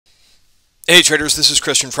Hey traders, this is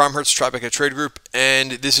Christian from Hertz Tribeca Trade Group,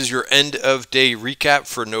 and this is your end of day recap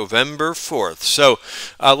for November 4th. So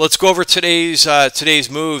let's go over today's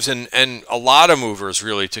moves and a lot of movers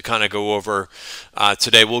really to kind of go over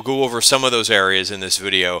today. We'll go over some of those areas in this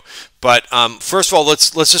video, but first of all,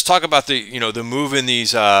 let's just talk about the move in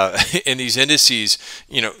these in these indices.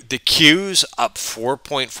 The Q's up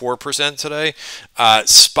 4.4% today.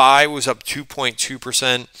 SPY was up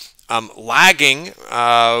 2.2%. Lagging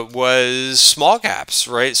was small caps,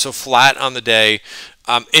 right? So flat on the day.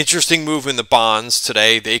 Interesting move in the bonds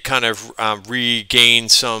today. They kind of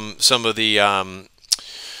regained some of the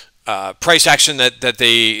price action that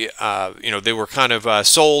they they were kind of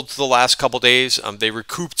sold the last couple days. They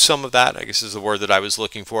recouped some of that, I guess is the word that I was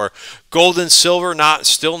looking for. Gold and silver,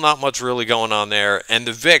 still not much really going on there, and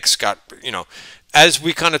the VIX got as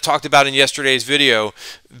we kind of talked about in yesterday's video,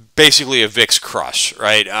 basically a VIX crush,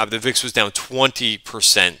 right? The VIX was down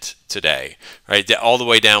 20% today, right? All the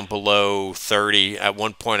way down below 30. At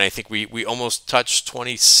one point, I think we almost touched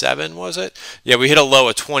 27, was it? Yeah, we hit a low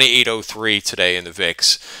of 28.03 today in the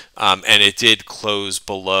VIX, and it did close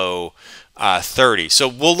below 30. So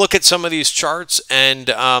we'll look at some of these charts, and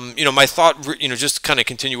my thought, just kind of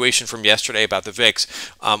continuation from yesterday about the VIX.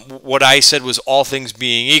 What I said was all things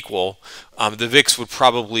being equal, the VIX would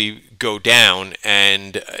probably go down,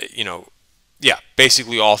 and yeah,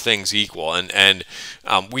 basically all things equal, and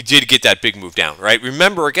we did get that big move down, right?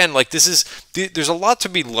 Remember, again, like there's a lot to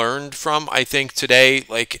be learned from, I think, today,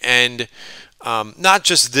 and not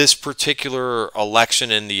just this particular election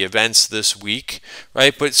and the events this week,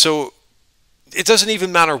 right? But so it doesn't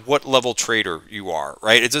even matter what level trader you are,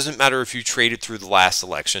 right? It doesn't matter if you traded through the last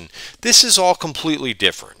election. This is all completely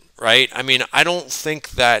different, right? I mean, I don't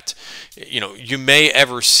think that, you may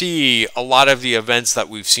ever see a lot of the events that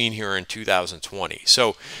we've seen here in 2020.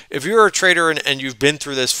 So if you're a trader and you've been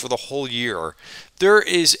through this for the whole year, there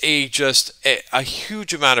is just a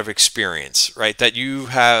huge amount of experience, right, that you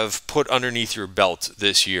have put underneath your belt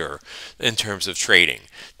this year in terms of trading.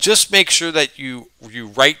 Just make sure that you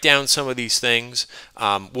write down some of these things.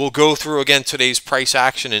 We'll go through again today's price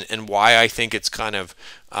action and why I think it's kind of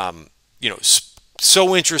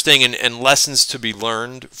so interesting and lessons to be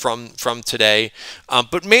learned from today,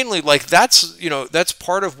 but mainly that's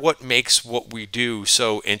part of what makes what we do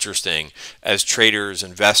so interesting as traders,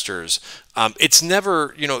 investors. It's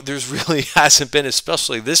never, there's really hasn't been,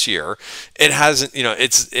 especially this year, it hasn't,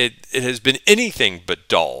 it has been anything but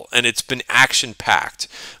dull, and it's been action packed.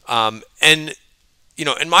 And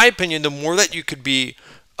in my opinion, the more that you could be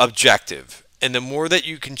objective and the more that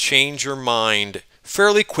you can change your mind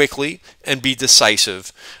fairly quickly and be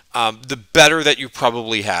decisive, the better that you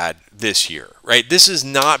probably had this year, right? This has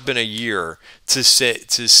not been a year to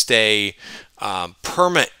stay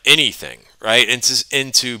permit anything, right? And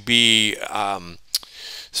to be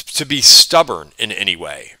stubborn in any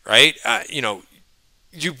way, right?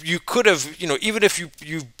 You could have, even if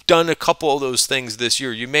you've done a couple of those things this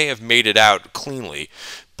year, you may have made it out cleanly.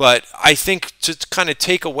 But I think to kind of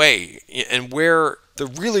take away, and where the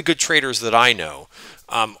really good traders that I know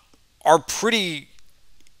are pretty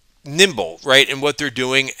nimble, right, in what they're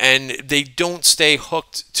doing, and they don't stay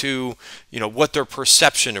hooked to what their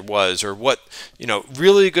perception was, or what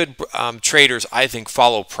really good traders, I think,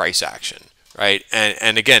 follow price action, right,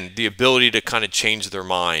 and again, the ability to kind of change their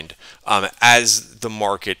mind as the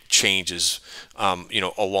market changes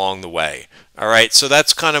along the way. All right, so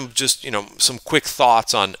that's kind of just some quick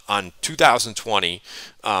thoughts on 2020.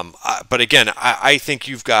 But again, I think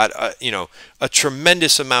you've got a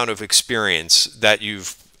tremendous amount of experience that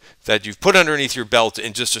you've put underneath your belt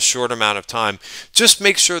in just a short amount of time. Just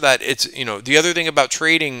make sure that it's the other thing about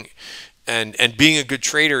trading and being a good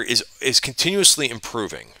trader is continuously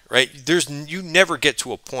improving, right? You never get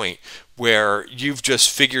to a point where you've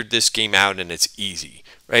just figured this game out and it's easy,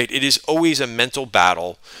 right? It is always a mental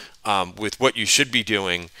battle with what you should be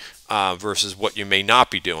doing versus what you may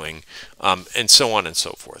not be doing, and so on and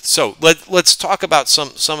so forth. So let's talk about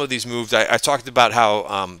some of these moves. I talked about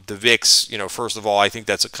how the VIX, first of all, I think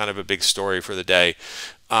that's a kind of a big story for the day.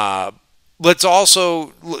 Let's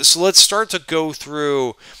start to go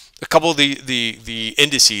through a couple of the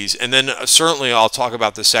indices, and then certainly I'll talk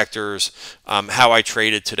about the sectors, how I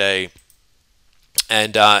traded today,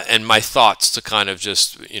 and my thoughts to kind of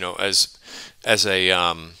just as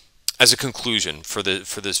a conclusion for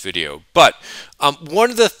this video. But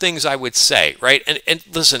one of the things I would say, right, and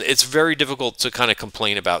listen, it's very difficult to kind of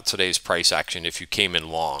complain about today's price action if you came in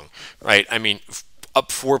long, right? I mean, up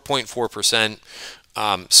 4.4%.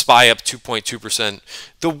 SPY up 2.2%.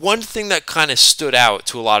 The one thing that kind of stood out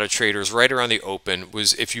to a lot of traders right around the open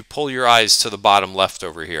was if you pull your eyes to the bottom left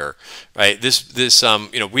over here, right?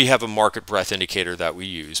 We have a market breadth indicator that we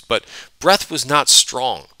use, but breadth was not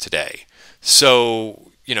strong today. So,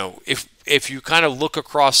 if you kind of look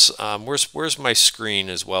across, where's my screen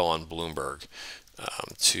as well on Bloomberg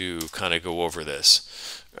to kind of go over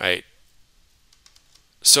this, right?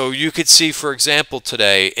 So you could see, for example,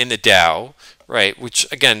 today in the Dow, right, which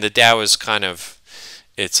again, the Dow is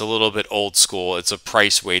it's a little bit old school. It's a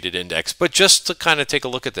price weighted index. But just to kind of take a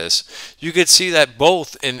look at this, you could see that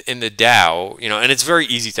both in the Dow, and it's very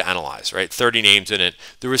easy to analyze, right? 30 names in it.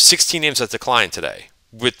 There were 16 names that declined today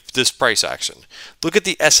with this price action. Look at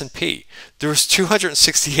the S&P. There was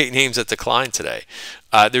 268 names that declined today.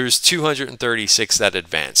 There was 236 that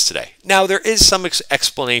advanced today. Now, there is some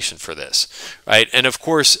explanation for this, right? And of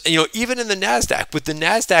course, even in the NASDAQ, with the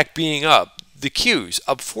NASDAQ being up, the Qs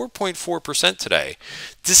up 4.4% today.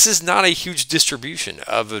 This is not a huge distribution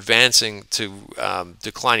of advancing to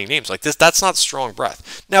declining names like this. That's not strong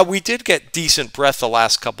breadth. Now, we did get decent breadth the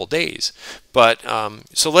last couple days, but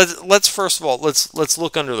so let's first of all let's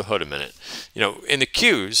look under the hood a minute. In the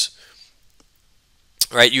Qs,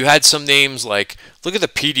 right? You had some names like, look at the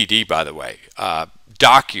PDD, by the way.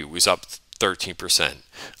 Docu was up 13%.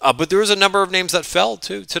 But there was a number of names that fell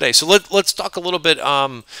too today. So let's talk a little bit.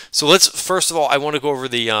 So let's first of all, I want to go over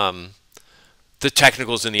the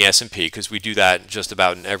technicals in the S&P, because we do that just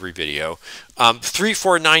about in every video.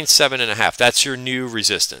 3497.5. That's your new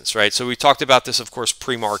resistance, right? So we talked about this, of course,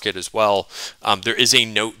 pre-market as well. There is a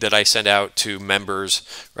note that I send out to members,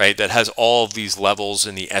 right, that has all of these levels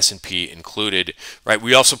in the S&P included, right?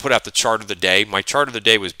 We also put out the chart of the day. My chart of the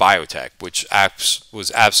day was biotech, which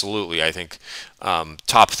was absolutely, I think,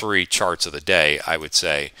 top 3 charts of the day, I would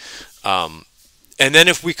say. And then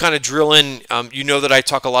if we kind of drill in, that I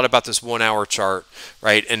talk a lot about this 1 hour chart,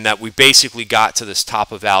 right? And that we basically got to this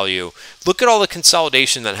top of value. Look at all the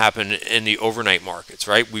consolidation that happened in the overnight markets,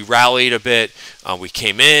 right? We rallied a bit. We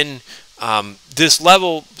came in. This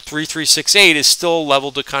level 3368 is still a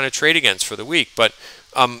level to kind of trade against for the week. But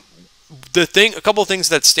a couple of things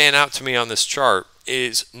that stand out to me on this chart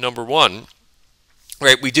is, number one,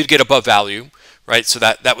 right? We did get above value, right? So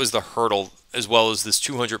that was the hurdle, as well as this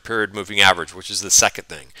 200 period moving average, which is the second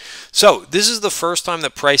thing. So this is the first time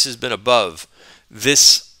that price has been above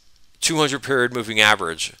this 200 period moving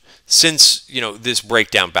average since, this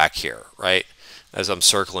breakdown back here, right? As I'm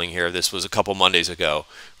circling here, this was a couple Mondays ago,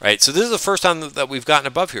 right? So this is the first time that we've gotten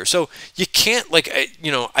above here. So you can't,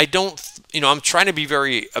 I'm trying to be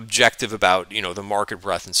very objective about, the market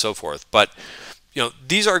breadth and so forth, but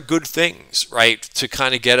these are good things, right, to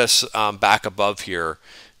kind of get us back above here.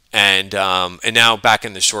 And now back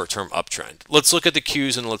in the short-term uptrend. Let's look at the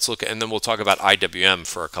Qs and then we'll talk about IWM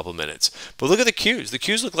for a couple minutes. But look at the Qs. The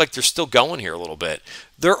Qs look like they're still going here a little bit.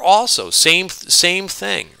 They're also same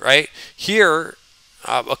thing, right? Here,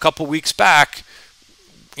 a couple weeks back,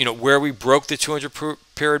 where we broke the 200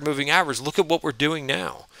 period moving average. Look at what we're doing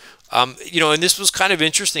now. And this was kind of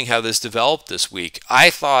interesting how this developed this week. I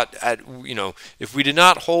thought, if we did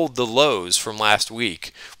not hold the lows from last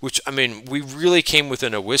week, which, we really came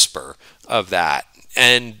within a whisper of that.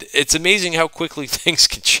 And it's amazing how quickly things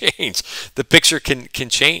can change. The picture can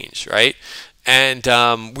change, right? And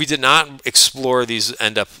we did not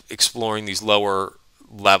end up exploring these lower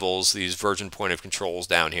levels, these virgin point of controls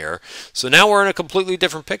down here. So now we're in a completely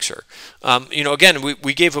different picture. Again,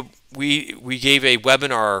 we gave a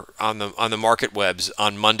webinar on the market webs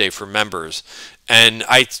on Monday for members, and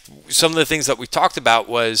some of the things that we talked about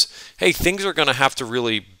was, hey, things are going to have to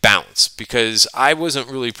really bounce, because I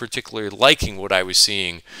wasn't really particularly liking what I was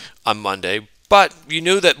seeing on Monday, but you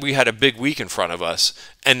knew that we had a big week in front of us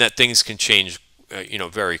and that things can change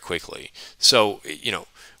very quickly. So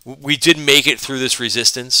we did make it through this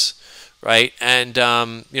resistance, right? And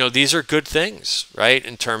these are good things, right,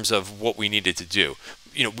 in terms of what we needed to do.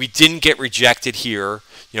 We didn't get rejected here.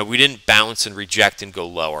 We didn't bounce and reject and go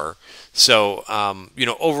lower. So,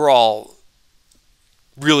 overall,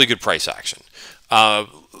 really good price action.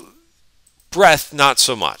 Breadth, not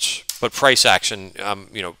so much, but price action,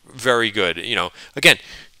 very good. Again,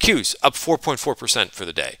 Qs up 4.4% for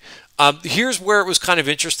the day. Here's where it was kind of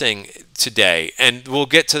interesting today, and we'll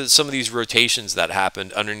get to some of these rotations that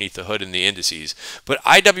happened underneath the hood in the indices. But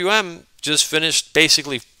IWM just finished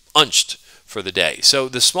basically unched for the day. So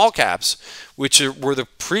the small caps, which were the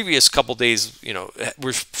previous couple days,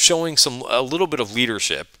 were showing a little bit of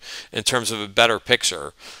leadership in terms of a better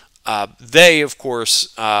picture. They, of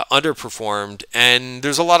course, underperformed, and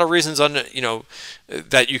there's a lot of reasons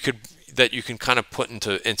that that you can kind of put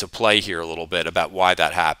into play here a little bit about why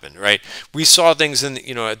that happened, right? We saw things in,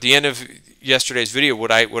 at the end of yesterday's video.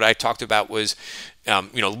 What I talked about was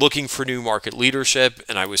looking for new market leadership,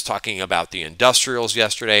 and I was talking about the industrials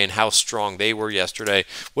yesterday and how strong they were yesterday.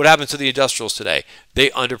 What happened to the industrials today? They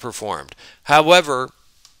underperformed. However,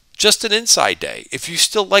 just an inside day. If you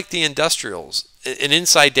still like the industrials, an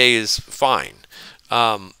inside day is fine.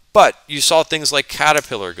 But you saw things like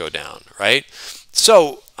Caterpillar go down, right?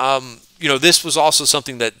 So, this was also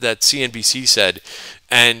something that CNBC said,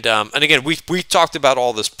 and again, we talked about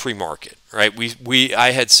all this pre-market, right?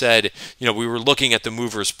 I had said, we were looking at the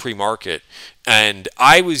movers pre-market, and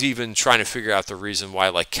I was even trying to figure out the reason why,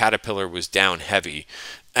 like, Caterpillar was down heavy,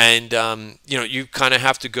 and you kind of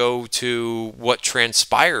have to go to what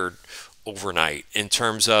transpired overnight in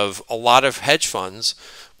terms of a lot of hedge funds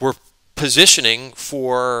were positioning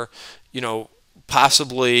for,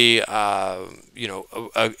 possibly, a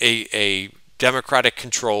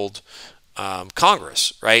Democratic-controlled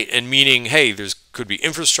Congress, right? And meaning, hey, could be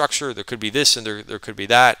infrastructure, there could be this, and there could be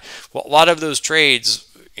that. Well, a lot of those trades,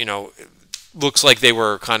 looks like they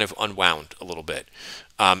were kind of unwound a little bit,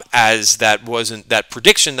 as that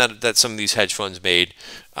prediction that some of these hedge funds made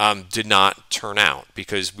did not turn out,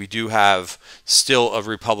 because we do have still a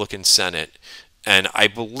Republican Senate. And I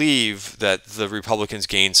believe that the Republicans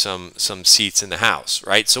gained some seats in the House,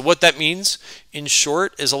 right? So what that means, in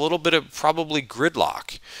short, is a little bit of probably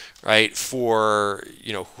gridlock, right, for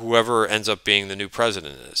whoever ends up being the new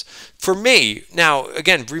president is. For me, now,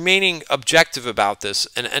 again, remaining objective about this,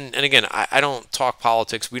 and again, I don't talk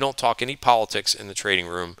politics. We don't talk any politics in the trading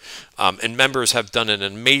room, and members have done an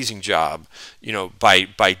amazing job,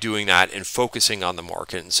 by doing that and focusing on the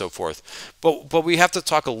market and so forth. But we have to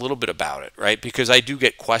talk a little bit about it, right? Because I do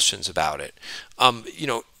get questions about it.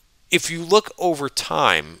 If you look over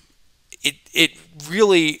time, it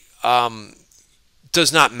really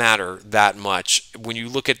does not matter that much when you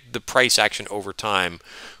look at the price action over time,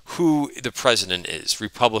 who the president is,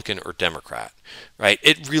 Republican or Democrat, right?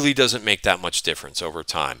 It really doesn't make that much difference over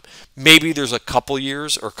time. Maybe there's a couple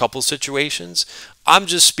years or a couple situations. I'm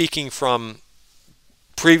just speaking from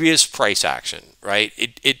previous price action, right?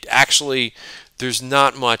 It actually, there's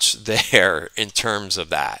not much there in terms of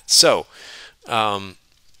that. So,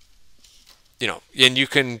 and you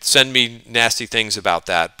can send me nasty things about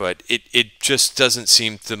that, but it just doesn't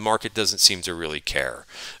seem, the market doesn't seem to really care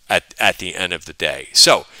at the end of the day.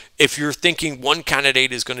 So if you're thinking one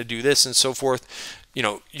candidate is going to do this and so forth,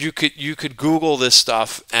 you could Google this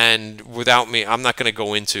stuff, and without me, I'm not going to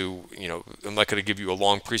go into, I'm not going to give you a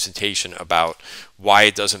long presentation about why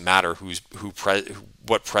it doesn't matter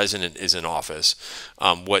what president is in office,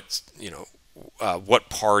 what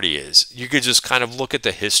party is. You could just kind of look at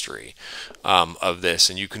the history of this,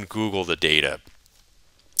 and you can Google the data.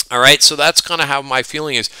 All right, so that's kind of how my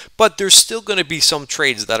feeling is. But there's still going to be some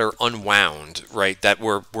trades that are unwound, right? That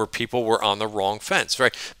where people were on the wrong fence,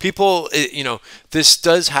 right? People, this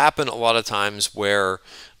does happen a lot of times where,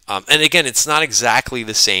 and again, it's not exactly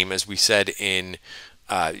the same as we said in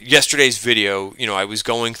yesterday's video. I was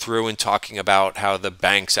going through and talking about how the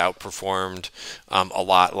banks outperformed a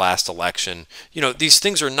lot last election. These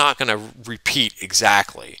things are not going to repeat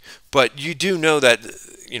exactly, but you do know that,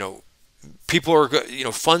 people are,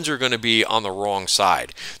 funds are going to be on the wrong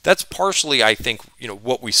side. That's partially, I think,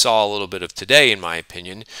 what we saw a little bit of today, in my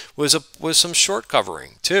opinion, was some short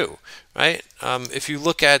covering too, right? If you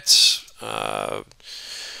look at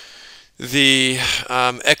the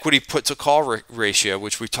equity put to call ratio,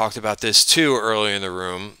 which we talked about this too earlier in the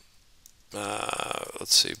room.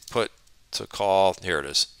 Let's see, put to call. Here it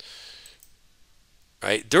is.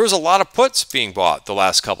 Right, there was a lot of puts being bought the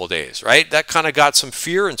last couple of days. Right, that kind of got some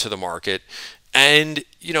fear into the market, and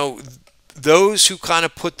those who kind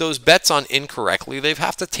of put those bets on incorrectly, they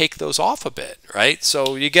have to take those off a bit. Right,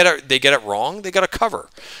 so they get it wrong, they got to cover.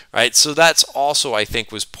 Right, so that's also, I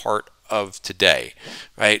think, was part of today,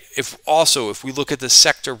 right? If we look at the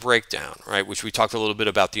sector breakdown, right, which we talked a little bit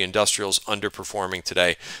about the industrials underperforming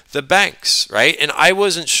today, the banks, right? And I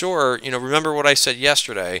wasn't sure, remember what I said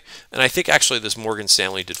yesterday, and I think actually this Morgan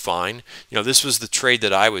Stanley did fine. This was the trade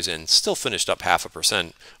that I was in, still finished up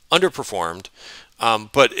 0.5%, underperformed.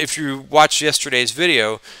 But if you watch yesterday's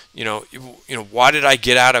video, why did I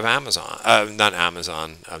get out of Amazon? Not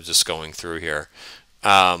Amazon. I was just going through here.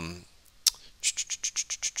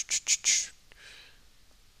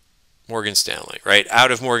 Morgan Stanley, right?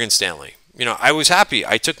 Out of Morgan Stanley. I was happy.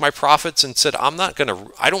 I took my profits and said, I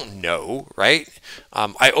don't know, right?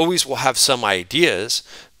 I always will have some ideas,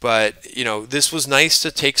 But this was nice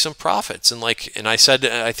to take some profits, and I said,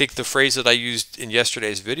 I think the phrase that I used in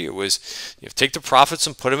yesterday's video was, take the profits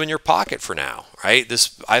and put them in your pocket for now, right?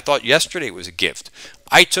 I thought yesterday was a gift.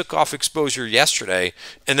 I took off exposure yesterday,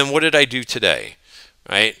 and then what did I do today,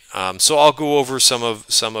 right? So I'll go over some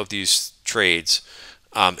of these trades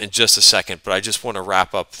in just a second, but I just want to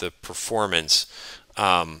wrap up the performance.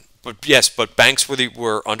 But yes, but banks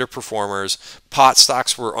were underperformers. Pot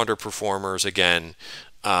stocks were underperformers again.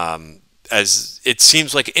 As it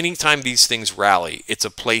seems like anytime these things rally, it's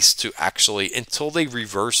a place to actually, until they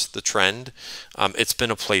reverse the trend, it's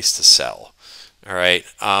been a place to sell. All right.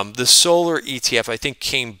 The solar ETF, I think,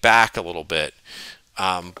 came back a little bit.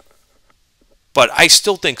 But I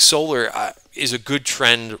still think solar is a good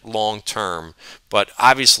trend long term. But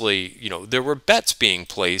obviously, there were bets being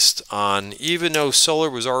placed on, even though solar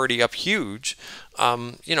was already up huge,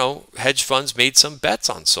 hedge funds made some bets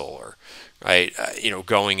on solar, right?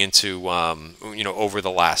 Going into, over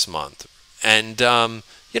the last month. And,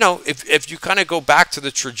 if you kind of go back to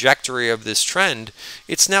the trajectory of this trend,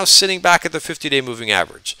 it's now sitting back at the 50-day moving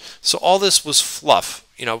average. So all this was fluff,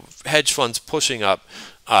 hedge funds pushing up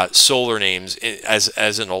solar names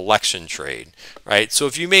as an election trade, right? So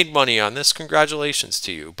if you made money on this, congratulations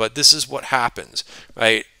to you. But this is what happens,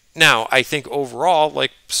 right? Now, I think overall,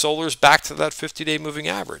 like, solar's back to that 50-day moving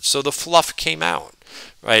average. So the fluff came out,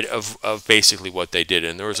 right, of basically what they did.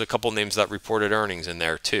 And there was a couple names that reported earnings in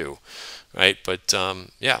there too, right? But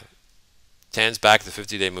yeah, TAN's back to the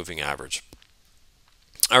 50-day moving average.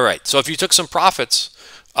 All right, so if you took some profits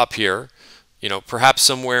up here, perhaps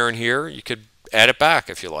somewhere in here, you could add it back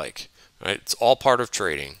if you like, right? It's all part of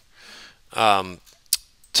trading.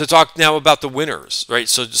 To talk now about the winners, right?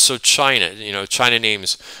 So China, China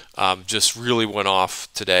names just really went off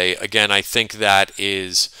today. Again, I think that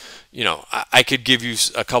is, I could give you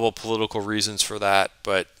a couple political reasons for that,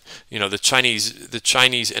 but the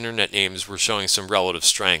Chinese internet names were showing some relative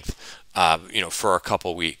strength, for a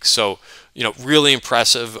couple weeks. So, really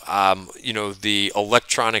impressive. The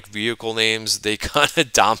electronic vehicle names, they kind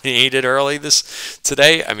of dominated early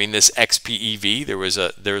today. I mean, this XPEV, there was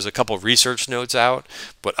a couple of research notes out,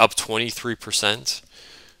 but up 23%.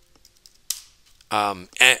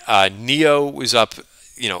 NEO was up,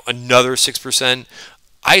 another 6%.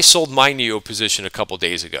 I sold my NEO position a couple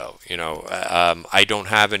days ago. I don't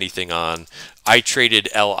have anything on. I traded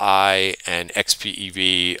LI and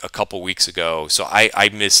XPEV a couple weeks ago, so I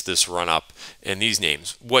missed this run up in these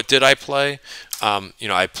names. What did I play?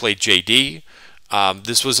 I played JD.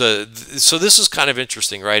 This is kind of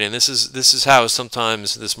interesting, right? And this is how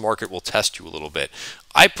sometimes this market will test you a little bit.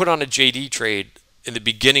 I put on a JD trade in the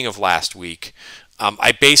beginning of last week.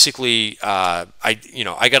 I basically, I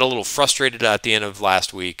got a little frustrated at the end of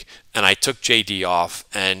last week, and I took JD off.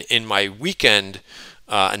 And in my weekend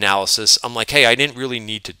analysis, I'm like, hey, I didn't really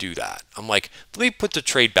need to do that. I'm like, let me put the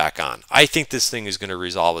trade back on. I think this thing is going to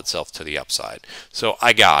resolve itself to the upside. So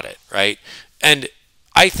I got it, right? And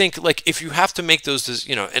I think, like, if you have to make those,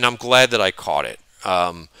 and I'm glad that I caught it.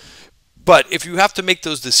 But if you have to make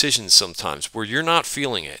those decisions sometimes where you're not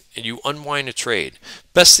feeling it and you unwind a trade,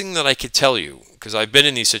 best thing that I could tell you, because I've been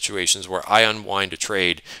in these situations where I unwind a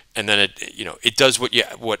trade and then it does what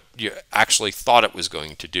you actually thought it was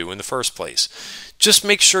going to do in the first place. Just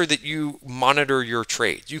make sure that you monitor your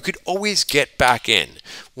trades. You could always get back in.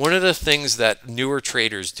 One of the things that newer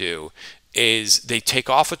traders do is they take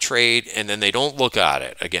off a trade and then they don't look at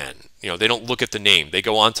it again. They don't look at the name. They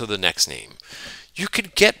go on to the next name. You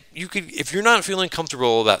could, if you're not feeling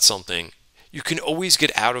comfortable about something, you can always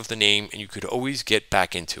get out of the name and you could always get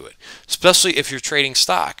back into it, especially if you're trading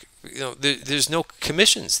stock. There's no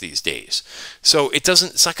commissions these days. So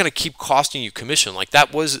it's not going to keep costing you commission. Like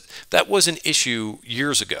that was an issue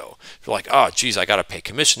years ago. You're like, oh, geez, I got to pay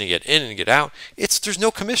commission to get in and get out. There's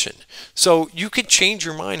no commission. So you could change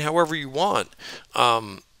your mind however you want.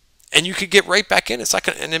 And you could get right back in.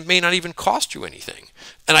 And it may not even cost you anything.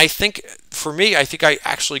 And I think, for me, I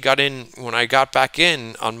actually got in when I got back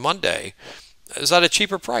in on Monday. It was at a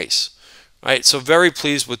cheaper price, right? So very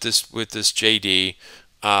pleased with this JD.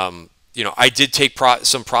 I did take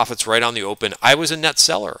some profits right on the open. I was a net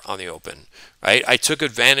seller on the open, right? I took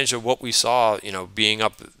advantage of what we saw, being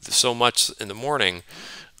up so much in the morning.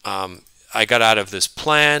 I got out of this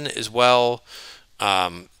plan as well.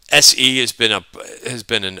 SE has been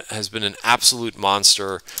an absolute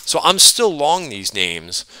monster. So I'm still long these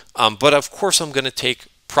names, but of course I'm going to take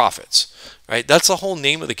profits, right? That's the whole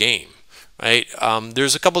name of the game, right?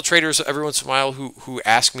 There's a couple traders every once in a while who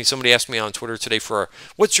ask me. Somebody asked me on Twitter today for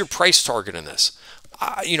what's your price target in this.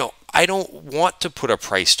 I don't want to put a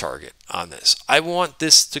price target on this. I want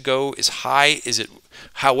this to go as high as it,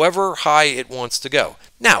 however high it wants to go.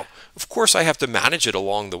 Now, of course, I have to manage it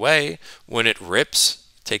along the way. When it rips,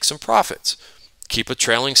 take some profits. Keep a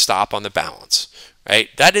trailing stop on the balance, right?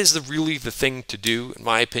 That is really the thing to do, in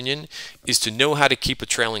my opinion, is to know how to keep a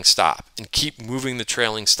trailing stop and keep moving the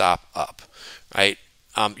trailing stop up, right?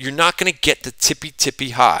 You're not going to get the tippy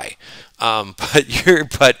high,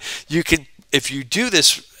 but you can, if you do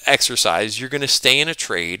this exercise, you're going to stay in a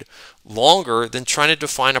trade longer than trying to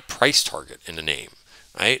define a price target in a name,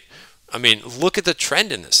 right? I mean, look at the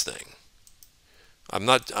trend in this thing. I'm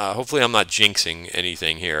not, hopefully I'm not jinxing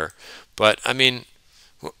anything here, but I mean,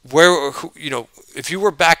 if you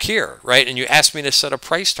were back here, right, and you asked me to set a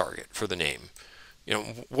price target for the name,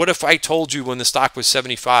 what if I told you when the stock was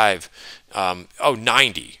 75,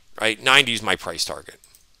 90, right? 90 is my price target,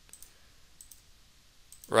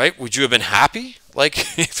 right? Would you have been happy?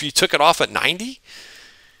 Like if you took it off at 90?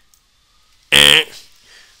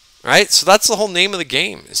 Right? So that's the whole name of the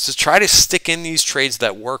game, is to try to stick in these trades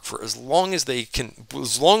that work for as long as they can,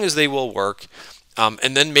 as long as they will work,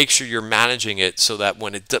 and then make sure you're managing it so that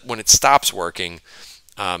when it stops working,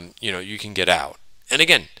 you can get out. And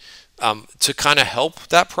again, to kind of help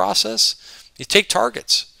that process, you take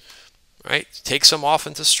targets, right? Take some off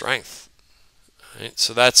into strength. Right?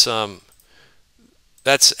 So that's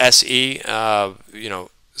SE.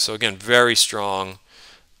 So again, very strong.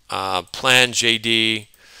 Plan JD.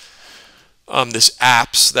 This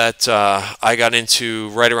apps that I got into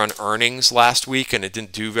right around earnings last week, and it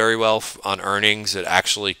didn't do very well on earnings. It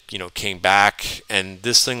actually, came back, and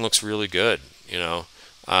this thing looks really good.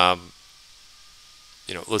 Let's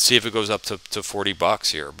see if it goes up to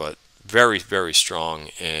 $40 here, but very, very strong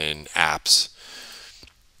in apps.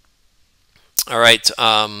 All right.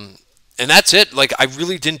 And that's it. Like, I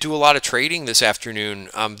really didn't do a lot of trading this afternoon.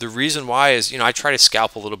 The reason why is, I try to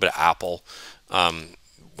scalp a little bit of Apple.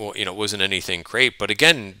 Well, it wasn't anything great, but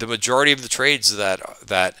again, the majority of the trades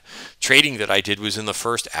that trading that I did was in the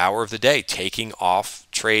first hour of the day, taking off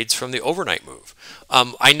trades from the overnight move.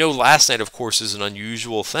 I know last night, of course, is an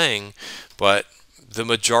unusual thing, but the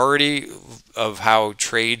majority of how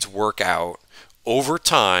trades work out over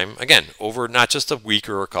time, again, over not just a week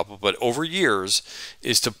or a couple, but over years,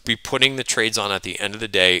 is to be putting the trades on at the end of the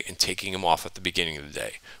day and taking them off at the beginning of the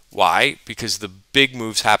day. Why? Because the big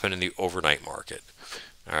moves happen in the overnight market.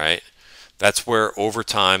 All right, that's where over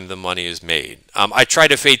time the money is made. I tried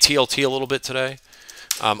to fade TLT a little bit today.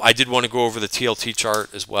 I did want to go over the TLT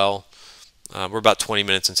chart as well. We're about 20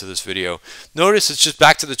 minutes into this video. Notice it's just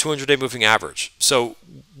back to the 200-day moving average. So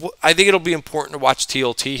I think it'll be important to watch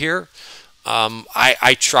TLT here.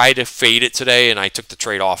 I tried to fade it today, and I took the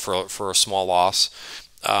trade off for a small loss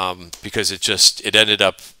because it ended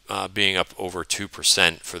up being up over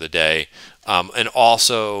 2% for the day. And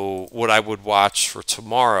also, what I would watch for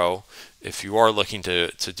tomorrow, if you are looking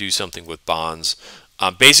to do something with bonds,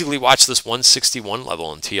 basically watch this 161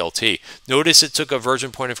 level in TLT. Notice it took a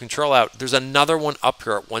virgin point of control out. There's another one up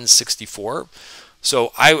here at 164.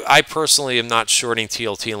 So I personally am not shorting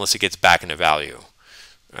TLT unless it gets back into value.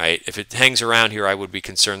 Right? If it hangs around here, I would be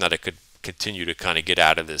concerned that it could continue to kind of get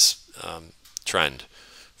out of this trend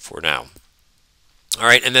for now. All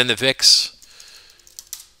right, and then the VIX.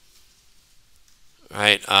 All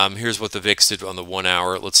right, here's what the VIX did on the 1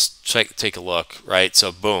 hour. Let's take a look. Right,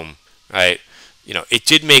 so boom. Right, it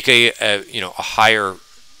did make a higher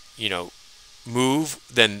move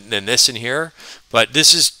than this in here, but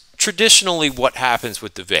this is traditionally what happens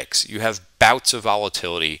with the VIX. You have bouts of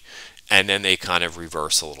volatility, and then they kind of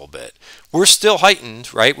reverse a little bit. We're still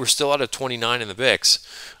heightened, right? We're still at a 29 in the VIX.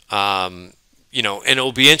 And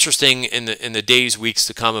it'll be interesting in the days, weeks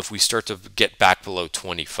to come if we start to get back below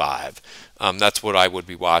 25. That's what I would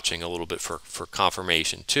be watching a little bit for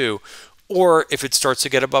confirmation too, or if it starts to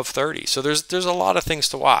get above 30. So there's a lot of things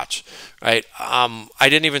to watch, right? I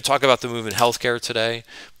didn't even talk about the move in healthcare today,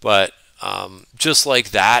 but just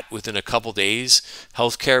like that, within a couple days,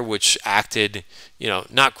 healthcare, which acted,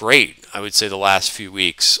 not great, I would say the last few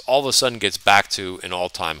weeks, all of a sudden gets back to an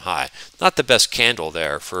all-time high. Not the best candle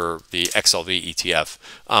there for the XLV ETF.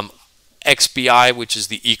 XBI, which is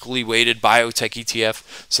the equally weighted biotech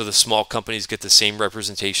ETF, so the small companies get the same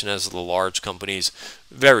representation as the large companies,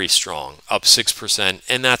 very strong, up 6%,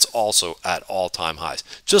 and that's also at all-time highs.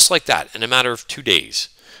 Just like that, in a matter of 2 days.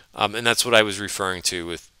 And that's what I was referring to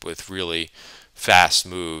with really fast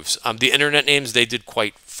moves. The internet names, they did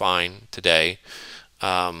quite fine today.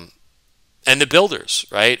 And the builders,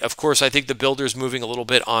 right? Of course, I think the builders moving a little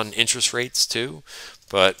bit on interest rates too,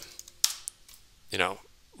 but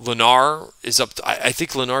Lennar is up. I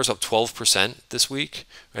think Lennar's up 12% this week.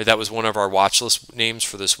 Right? That was one of our watch list names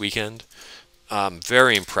for this weekend.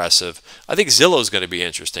 Very impressive. I think Zillow's going to be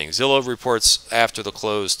interesting. Zillow reports after the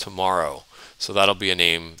close tomorrow. So that'll be a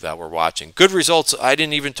name that we're watching. Good results. I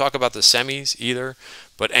didn't even talk about the semis either.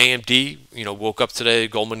 But AMD, woke up today.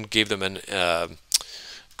 Goldman gave them an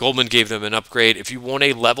upgrade. If you want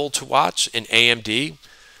a level to watch in AMD,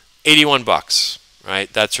 $81.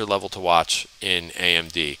 Right, that's your level to watch in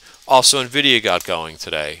AMD. Also, Nvidia got going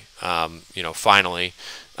today. Finally,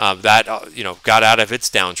 that got out of its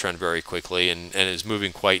downtrend very quickly and is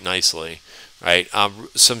moving quite nicely. Right,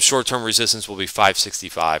 some short-term resistance will be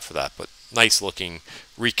 565 for that, but nice looking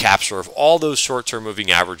recapture of all those short-term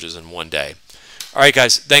moving averages in one day. All right,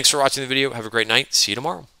 guys, thanks for watching the video. Have a great night. See you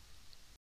tomorrow.